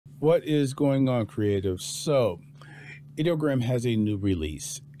What is going on, creatives? So, Ideogram has a new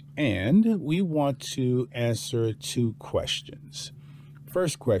release, and we want to answer two questions.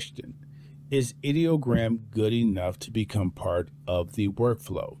 First question, is Ideogram good enough to become part of the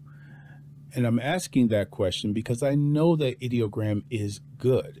workflow? And I'm asking that question because I know that Ideogram is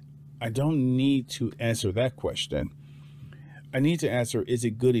good. I don't need to answer that question. I need to answer, is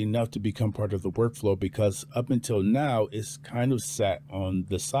it good enough to become part of the workflow? Because up until now, it's kind of sat on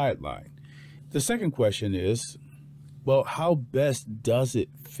the sideline. The second question is, well, how best does it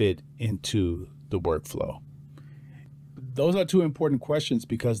fit into the workflow? Those are two important questions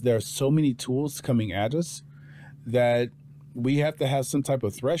because there are so many tools coming at us that we have to have some type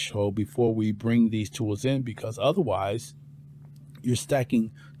of threshold before we bring these tools in, because otherwise you're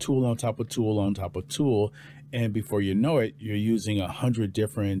stacking tool on top of tool on top of tool. And before you know it, you're using 100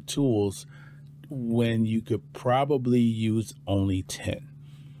 different tools when you could probably use only 10.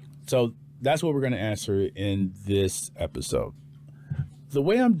 So that's what we're going to answer in this episode. The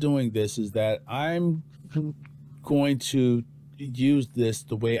way I'm doing this is that I'm going to use this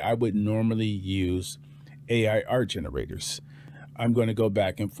the way I would normally use AI art generators. I'm going to go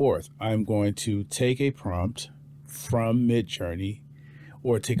back and forth. I'm going to take a prompt from Midjourney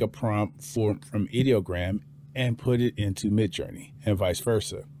or take a prompt from Ideogram and put it into Midjourney and vice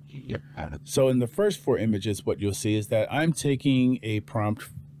versa. So in the first 4 images, what you'll see is that I'm taking a prompt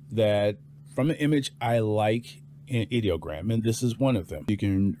that from an image I like in Ideogram, and this is one of them. You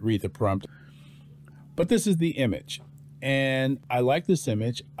can read the prompt, but this is the image. And I like this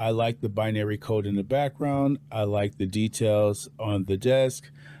image. I like the binary code in the background. I like the details on the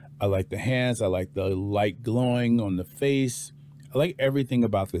desk. I like the hands. I like the light glowing on the face. I like everything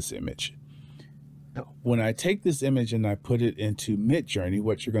about this image. When I take this image and I put it into Midjourney,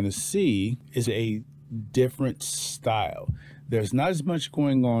 what you're going to see is a different style. There's not as much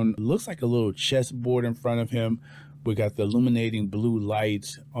going on. It looks like a little chessboard in front of him. We got the illuminating blue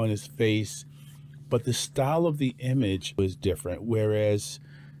lights on his face, but the style of the image was different. Whereas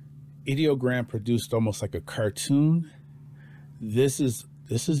Ideogram produced almost like a cartoon, this is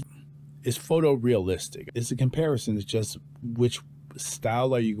photorealistic. It's a comparison. It's just which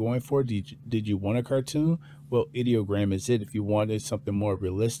style are you going for? Did you want a cartoon? Well, Ideogram is it. If you wanted something more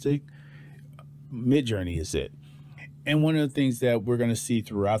realistic, Midjourney is it. And one of the things that we're going to see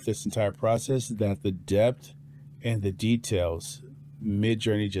throughout this entire process is that the depth and the details,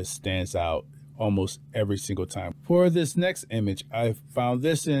 Midjourney just stands out almost every single time. For this next image, I found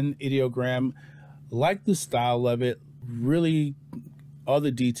this in Ideogram. Like the style of it, really all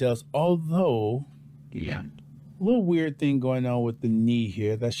the details, although a little weird thing going on with the knee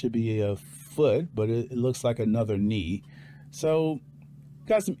here. That should be a foot, but it looks like another knee. So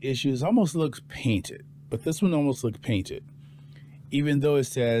got some issues. Almost looks painted, but this one almost looks painted. Even though it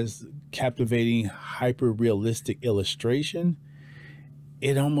says captivating hyper realistic illustration,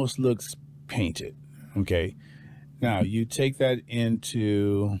 it almost looks painted. Okay. Now you take that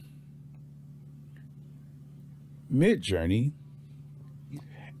into Midjourney,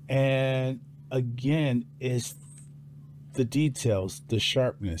 and again, it's the details, the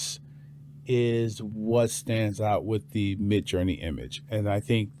sharpness is what stands out with the Midjourney image. And I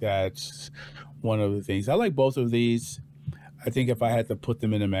think that's one of the things. I like both of these. I think if I had to put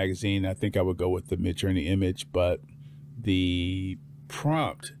them in a magazine, I think I would go with the Midjourney image, but the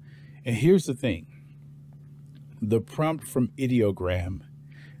prompt, and here's the thing, the prompt from Ideogram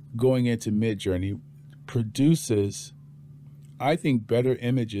going into Midjourney produces, I think, better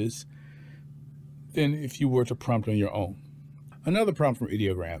images than if you were to prompt on your own. Another prompt from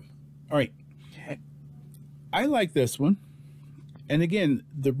Ideogram. All right. I like this one. And again,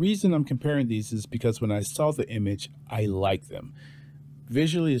 the reason I'm comparing these is because when I saw the image, I like them.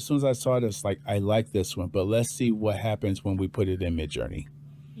 Visually, as soon as I saw it, it's like, I like this one, but let's see what happens when we put it in Midjourney.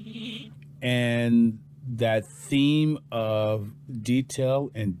 And that theme of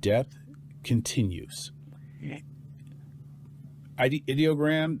detail and depth continues.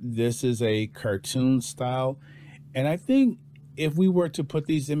 Ideogram, this is a cartoon style. And I think if we were to put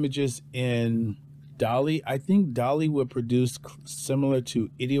these images in DALL-E, I think DALL-E would produce similar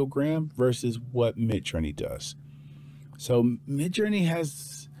to Ideogram versus what Midjourney does. So Midjourney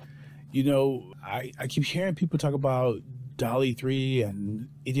has, you know, I keep hearing people talk about DALL-E 3 and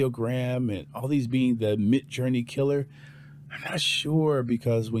Ideogram and all these being the Midjourney killer. I'm not sure,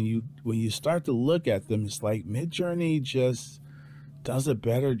 because when you start to look at them, it's like Midjourney just does a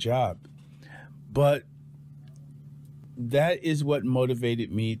better job. But that is what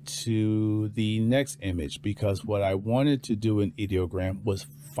motivated me to the next image, because what I wanted to do in Ideogram was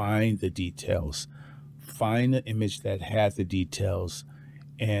find the details, find the image that had the details,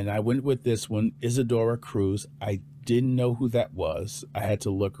 And I went with this one, Isadora Cruz. I didn't know who that was. I had to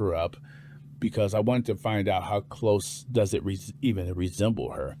look her up because I wanted to find out how close does it even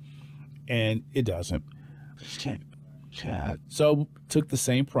resemble her. And it doesn't. So took the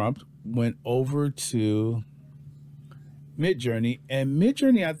same prompt, went over to Midjourney, and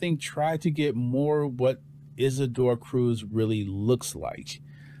Midjourney, I think, tried to get more what Isadora Cruz really looks like.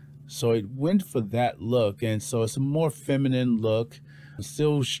 So it went for that look, and so it's a more feminine look,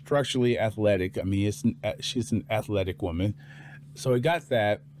 still structurally athletic. I mean, she's an athletic woman, so I got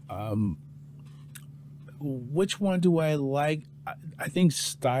that. Which one do I like? I think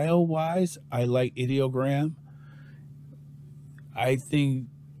style-wise, I like Ideogram. I think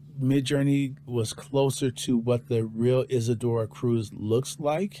Midjourney was closer to what the real Isadora Cruz looks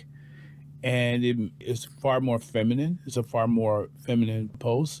like, and it is far more feminine. It's a far more feminine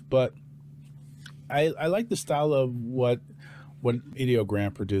post, but I like the style of what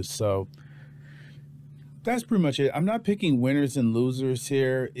Ideogram produced. So that's pretty much it. I'm not picking winners and losers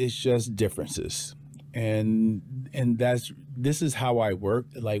here. It's just differences, and this is how I work.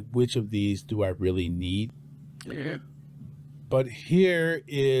 Like, which of these do I really need? But here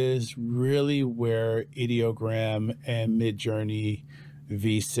is really where Ideogram and Midjourney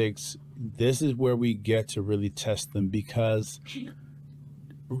V6, this is where we get to really test them, because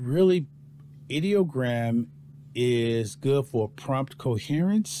really Ideogram is good for prompt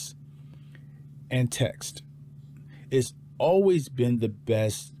coherence and text. It's always been the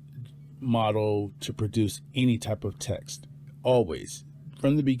best model to produce any type of text. Always.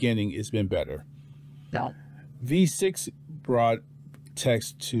 From the beginning, it's been better. No. V6 brought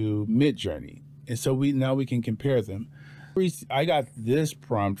text to Midjourney, and so now we can compare them. I got this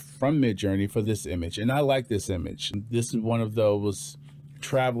prompt from Midjourney for this image, and I like this image. This is one of those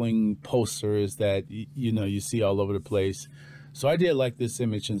traveling posters that you see all over the place. So I did like this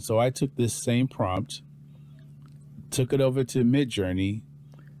image, and so I took this same prompt, took it over to Midjourney,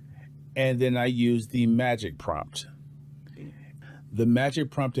 and then I used the magic prompt. The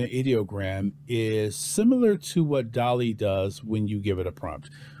magic prompt in Ideogram is similar to what DALL-E does when you give it a prompt.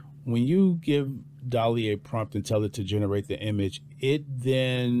 When you give DALL-E a prompt and tell it to generate the image, it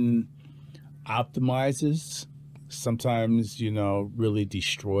then optimizes, sometimes, really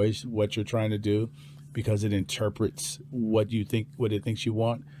destroys what you're trying to do because it interprets what it thinks you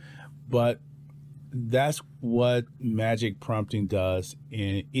want. But that's what magic prompting does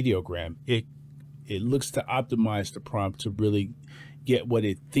in Ideogram. It looks to optimize the prompt to really get what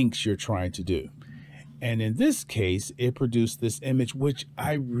it thinks you're trying to do. And in this case, it produced this image, which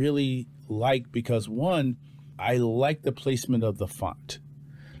I really like because, one, I like the placement of the font.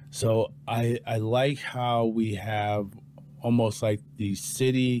 So I like how we have almost like the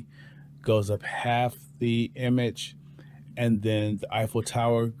city goes up half the image, and then the Eiffel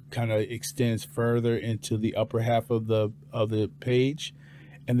Tower kind of extends further into the upper half of the page.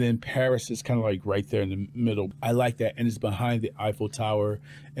 And then Paris is kind of like right there in the middle. I like that. And it's behind the Eiffel Tower.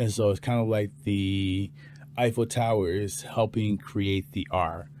 And so it's kind of like the Eiffel Tower is helping create the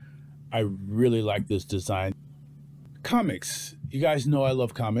R. I really like this design. Comics. You guys know I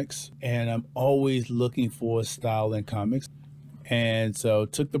love comics, and I'm always looking for style in comics. And so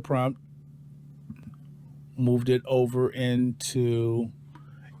took the prompt, moved it over into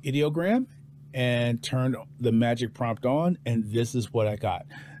Ideogram, and turned the magic prompt on, and this is what I got.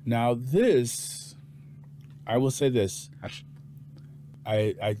 Now this, I will say this,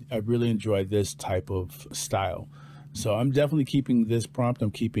 I really enjoy this type of style. So I'm definitely keeping this prompt,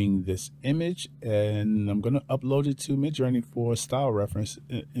 I'm keeping this image, and I'm gonna upload it to Midjourney for style reference,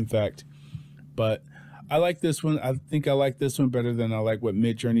 in fact. But I like this one. I think I like this one better than I like what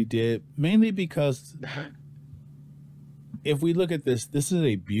Midjourney did, mainly because if we look at this, this is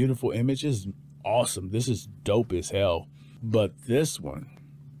a beautiful image. This is awesome. This is dope as hell. But this one,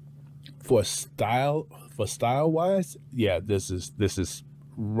 for style wise, yeah, this is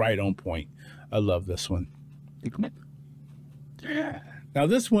right on point. I love this one. Now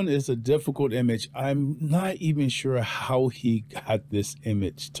this one is a difficult image. I'm not even sure how he got this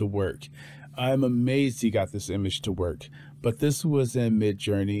image to work. I'm amazed he got this image to work. But this was in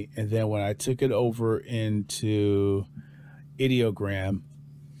Midjourney, and then when I took it over into Ideogram,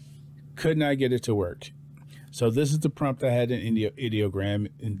 could not get it to work. So this is the prompt I had in Ideogram,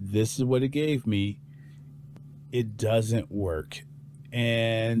 and this is what it gave me. It doesn't work.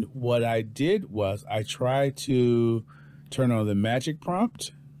 And what I did was I tried to turn on the magic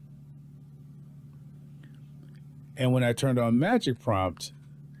prompt. And when I turned on magic prompt,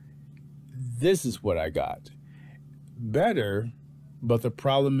 this is what I got. Better, but the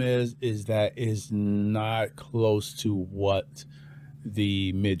problem is that it's not close to what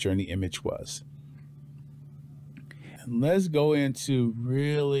the Midjourney image was. And let's go into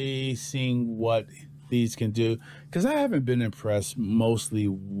really seeing what these can do, because I haven't been impressed mostly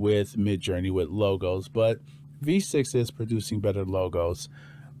with Midjourney with logos, but V6 is producing better logos.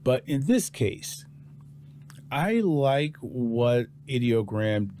 But in this case, I like what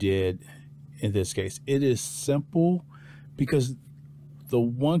Ideogram did in this case. It is simple, because the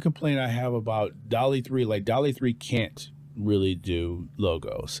one complaint I have about DALL-E 3, like DALL-E 3 can't really do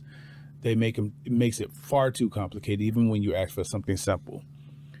logos. They make them, it makes it far too complicated, even when you ask for something simple.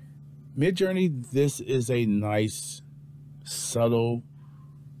 Midjourney, this is a nice, subtle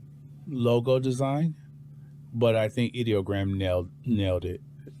logo design, but I think Ideogram nailed it.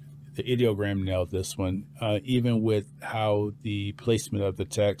 The Ideogram nailed this one, even with how the placement of the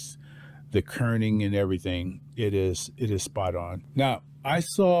text, the kerning and everything, it is spot on. Now, I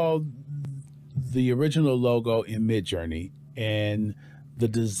saw the original logo in Midjourney, and the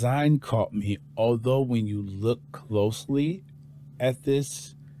design caught me, although when you look closely at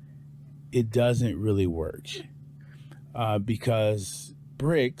this, it doesn't really work, because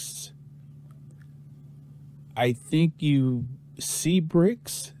bricks, I think you see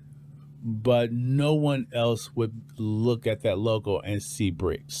bricks, but no one else would look at that logo and see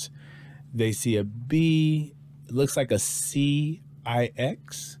bricks. They see a B, it looks like a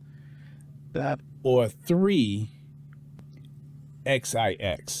CIX, or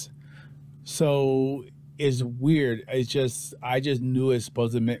 3XIX. So it's weird. It's just, I just knew it's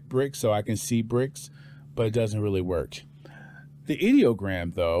supposed to mean bricks, so I can see bricks, but it doesn't really work. The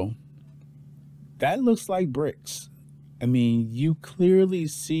Ideogram, though, that looks like bricks. I mean, you clearly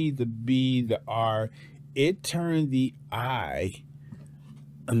see the B, the R. It turned the I.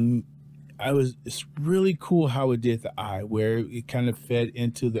 It's really cool how it did the I, where it kind of fed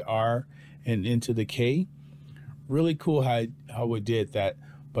into the R and into the K. Really cool how it did that.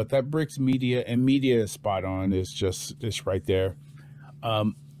 But that bricks media, and media is spot on. It's just right there.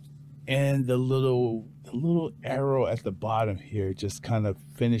 And the little arrow at the bottom here just kind of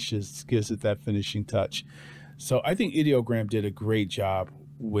gives it that finishing touch. So I think Ideogram did a great job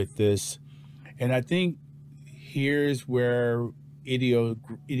with this. And I think here's where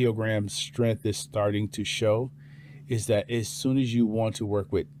Ideogram's strength is starting to show, is that as soon as you want to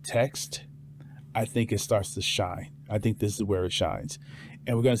work with text, I think it starts to shine. I think this is where it shines.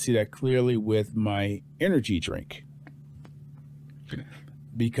 And we're going to see that clearly with my energy drink,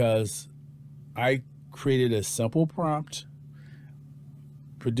 because I created a simple prompt,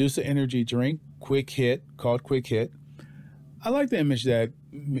 produce an energy drink, quick hit, called quick hit. I like the image that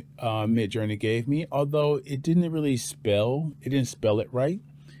Midjourney gave me, although it didn't spell it right.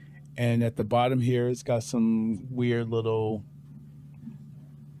 And at the bottom here, it's got some weird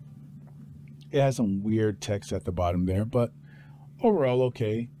it has some weird text at the bottom there, but overall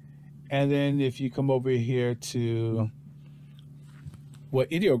okay. And then if you come over here to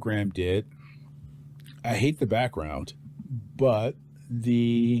what Ideogram did, I hate the background, but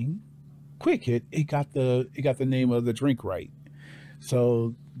the quick hit, it got the name of the drink right.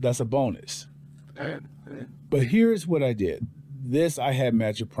 So that's a bonus. But here's what I did. This, I had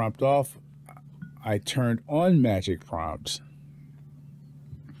Magic Prompt off. I turned on Magic Prompts,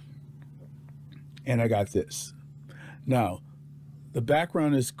 and I got this. Now, the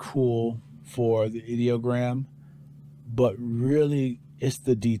background is cool for the Ideogram, but really it's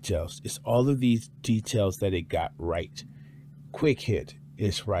the details. It's all of these details that it got right. Quick hit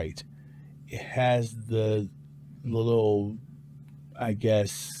is right. It has the little, I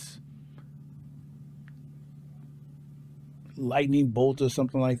guess, lightning bolt or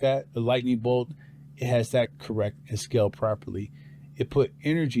something like that. The lightning bolt, it has that correct and scaled properly. It put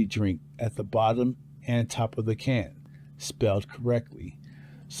energy drink at the bottom and top of the can, spelled correctly.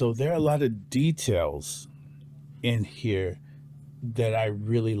 So there are a lot of details in here that I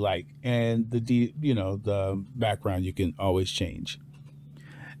really like. And the background you can always change.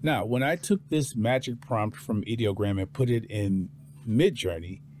 Now, when I took this magic prompt from Ideogram and put it in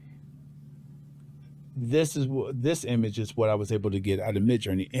Midjourney, this image is what I was able to get out of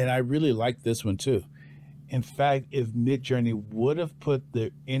Midjourney, and I really like this one too. In fact, if Midjourney would have put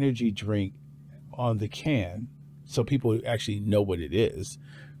the energy drink on the can, so people actually know what it is,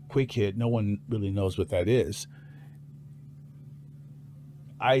 quick hit, no one really knows what that is,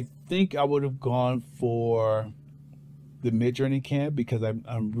 I think I would have gone for the Midjourney can, because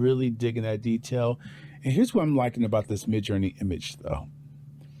I'm really digging that detail. And here's what I'm liking about this Midjourney image though.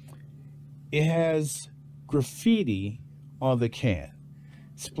 It has graffiti on the can.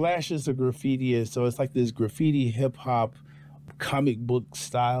 Splashes of graffiti, so it's like this graffiti hip hop comic book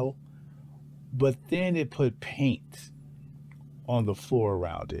style. But then it put paint on the floor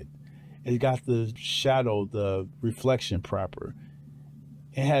around it. It got the shadow, the reflection proper.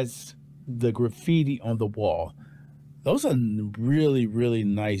 It has the graffiti on the wall. Those are really, really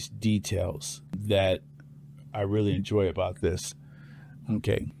nice details that I really enjoy about this.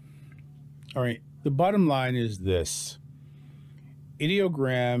 Okay. All right. The bottom line is this.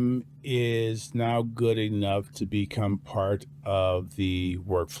 Ideogram is now good enough to become part of the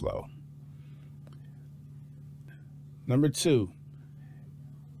workflow. Number 2,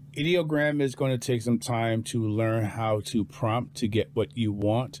 Ideogram is going to take some time to learn how to prompt to get what you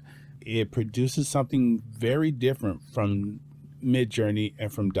want. It produces something very different from Midjourney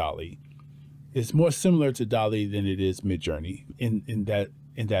and from DALL-E. It's more similar to DALL-E than it is Midjourney in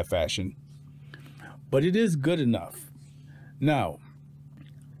that fashion. But it is good enough. Now,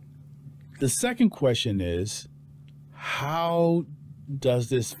 the second question is, how does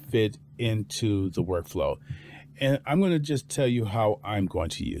this fit into the workflow? And I'm going to just tell you how I'm going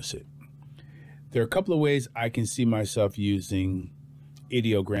to use it. There are a couple of ways I can see myself using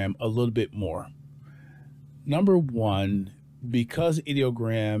Ideogram a little bit more. Number 1, because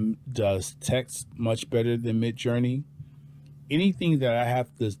Ideogram does text much better than Midjourney, anything that I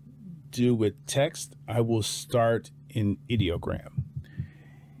have to do with text, I will start in Ideogram.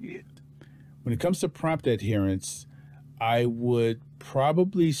 When it comes to prompt adherence, I would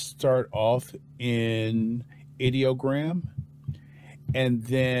probably start off in Ideogram and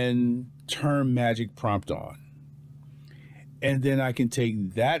then turn Magic Prompt on. And then I can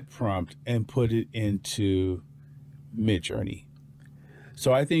take that prompt and put it into Midjourney.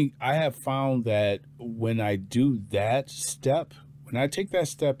 So I think I have found that when I do that step, when I take that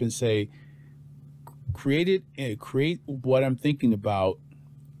step and say, create what I'm thinking about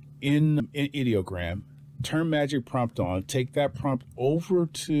in Ideogram, turn Magic Prompt on, take that prompt over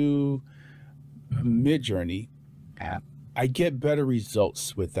to Midjourney, I get better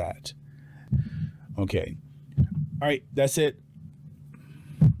results with that. Okay. All right, that's it.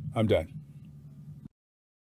 I'm done.